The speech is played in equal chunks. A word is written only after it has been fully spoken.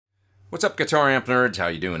What's up, guitar amp nerds? How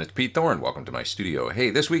you doing? It's Pete Thorn. Welcome to my studio. Hey,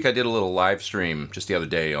 this week I did a little live stream just the other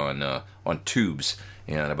day on tubes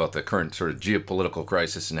and about the current sort of geopolitical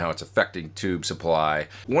crisis and how it's affecting tube supply.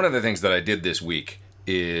 One of the things that I did this week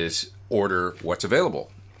is order what's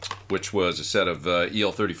available, which was a set of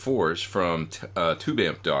EL34s from Tube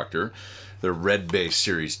Amp Doctor, the Redbase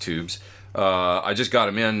series tubes. I just got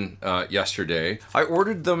them in yesterday. I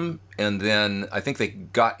ordered them, and then I think they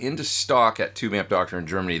got into stock at Tube Amp Doctor in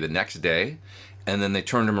Germany the next day, and then they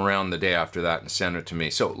turned them around the day after that and sent it to me.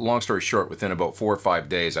 So long story short, within about 4 or 5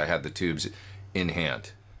 days I had the tubes in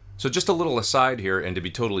hand. So just a little aside here, and to be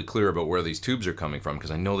totally clear about where these tubes are coming from,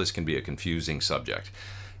 because I know this can be a confusing subject.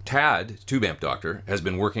 TAD, Tube Amp Doctor, has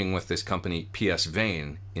been working with this company PS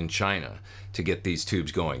Vane in China to get these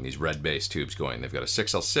tubes going, these Redbase tubes going. They've got a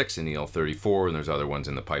 6L6 in EL34, and there's other ones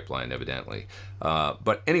in the pipeline, evidently.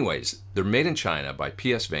 But anyways, they're made in China by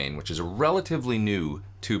PS Vane, which is a relatively new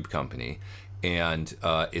tube company. And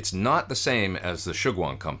it's not the same as the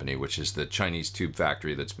Shugwang company, which is the Chinese tube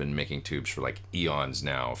factory that's been making tubes for like eons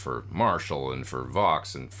now, for Marshall and for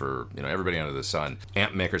Vox and for, you know, everybody under the sun.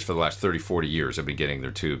 Amp makers for the last 30, 40 years have been getting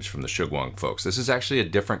their tubes from the Shugwang folks. This is actually a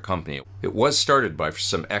different company. It was started by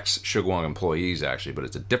some ex-Shugwang employees actually, but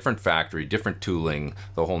it's a different factory, different tooling,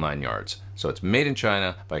 the whole 9 yards. So it's made in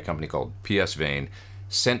China by a company called PS Vane,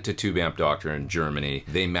 sent to Tube Amp Doctor in Germany.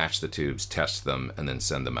 They match the tubes, test them, and then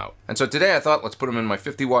send them out. And so today I thought, let's put them in my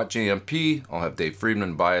 50-watt JMP. I'll have Dave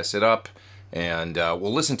Friedman bias it up, and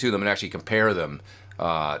we'll listen to them and actually compare them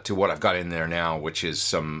to what I've got in there now, which is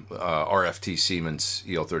some RFT Siemens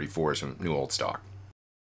EL34s from new old stock.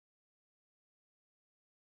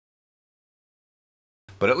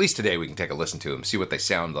 But at least today we can take a listen to them, see what they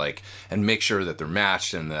sound like, and make sure that they're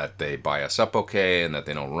matched and that they bias up okay and that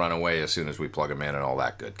they don't run away as soon as we plug them in and all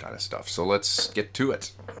that good kind of stuff. So let's get to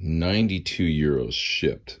it. 92 euros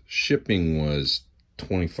shipped. Shipping was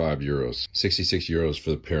 25 euros. 66 euros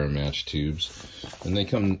for the pair of matched tubes. And they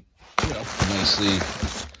come, you know, nicely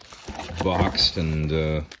boxed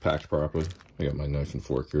and packed properly. I got my knife and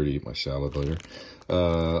fork here to eat my salad later.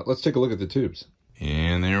 Let's take a look at the tubes.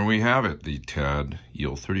 And there we have it, the TAD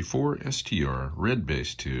EL34 STR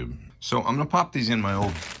Redbase tube. So I'm gonna pop these in my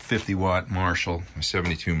old 50-watt Marshall, my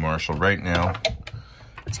 72 Marshall. Right now,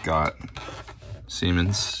 it's got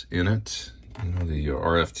Siemens in it, you know, the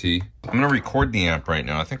RFT. I'm gonna record the amp right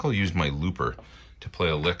now. I think I'll use my looper to play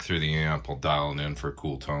a lick through the amp. I'll dial it in for a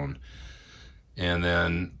cool tone. And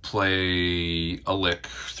then play a lick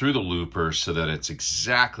through the looper so that it's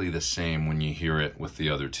exactly the same when you hear it with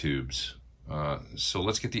the other tubes. So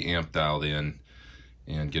let's get the amp dialed in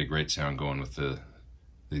and get a great sound going with the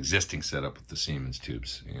existing setup with the Siemens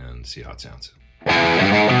tubes and see how it sounds.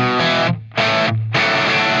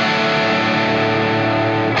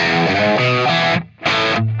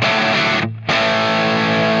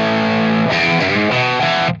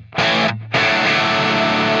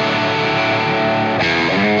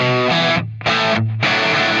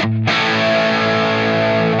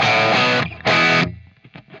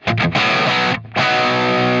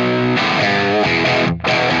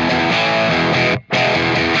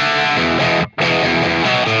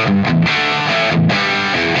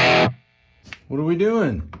 What are we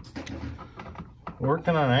doing?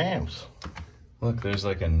 Working on amps. Look, there's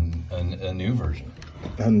like a new version.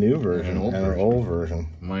 A new version and an old version.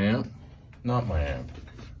 My amp? Not my amp.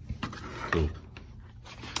 Cool.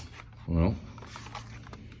 Well,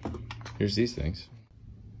 here's these things.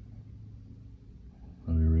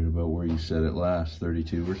 Let me read about where you said it last,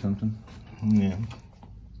 32 or something? Yeah.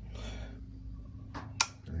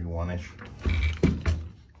 31-ish.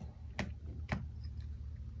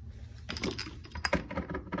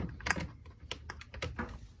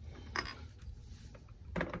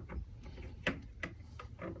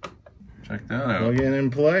 Check that out. Plug in and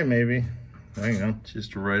play, maybe. There you go.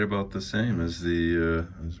 Just right about the same as the,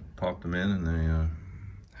 popped them in, and they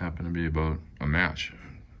happen to be about a match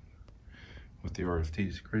with the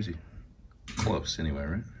RFTs. Crazy. Close anyway,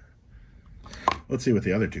 right? Let's see what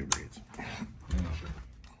the other tube reads.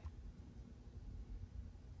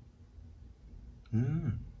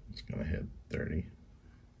 It's gonna hit 30.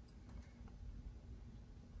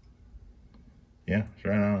 Yeah, it's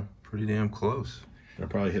right on. Pretty damn close. It'll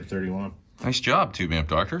probably hit 31. Nice job, Tube Amp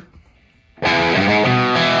Doctor.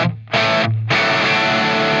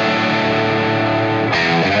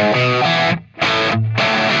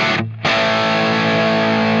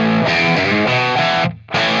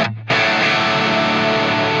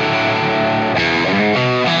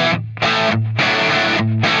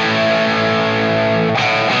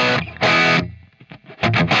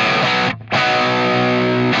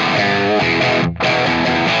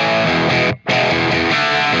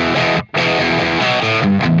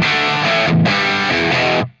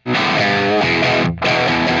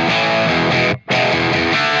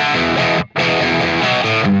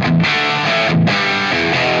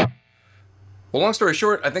 Well, long story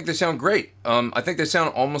short, I think they sound great. I think they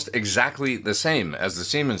sound almost exactly the same as the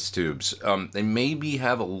Siemens tubes. They maybe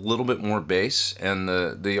have a little bit more bass, and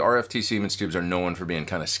the RFT Siemens tubes are known for being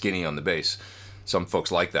kind of skinny on the bass. Some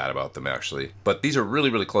folks like that about them, actually. But these are really,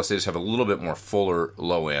 really close. They just have a little bit more fuller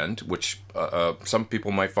low end, which some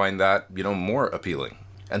people might find that, you know, more appealing.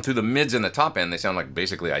 And through the mids and the top end, they sound like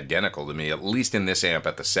basically identical to me, at least in this amp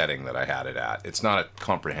at the setting that I had it at. It's not a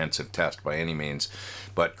comprehensive test by any means,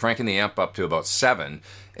 but cranking the amp up to about 7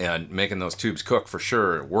 and making those tubes cook for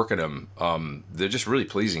sure, working them, they're just really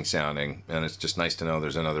pleasing sounding, and it's just nice to know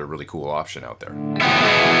there's another really cool option out there.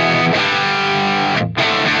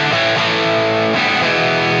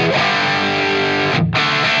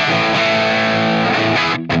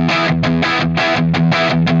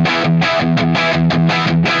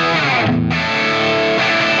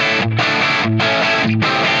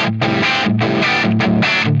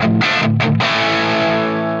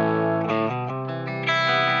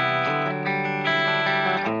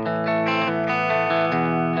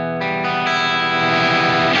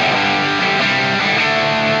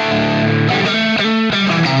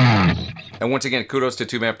 And once again, kudos to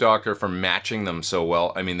Tube Amp Doctor for matching them so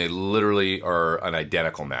well. I mean, they literally are an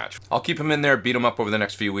identical match. I'll keep them in there, beat them up over the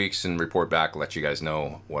next few weeks, and report back, let you guys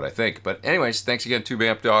know what I think. But anyways, thanks again, Tube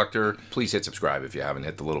Amp Doctor. Please hit subscribe if you haven't.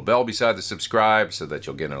 Hit the little bell beside the subscribe so that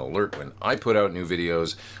you'll get an alert when I put out new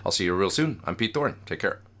videos. I'll see you real soon. I'm Pete Thorn. Take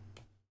care.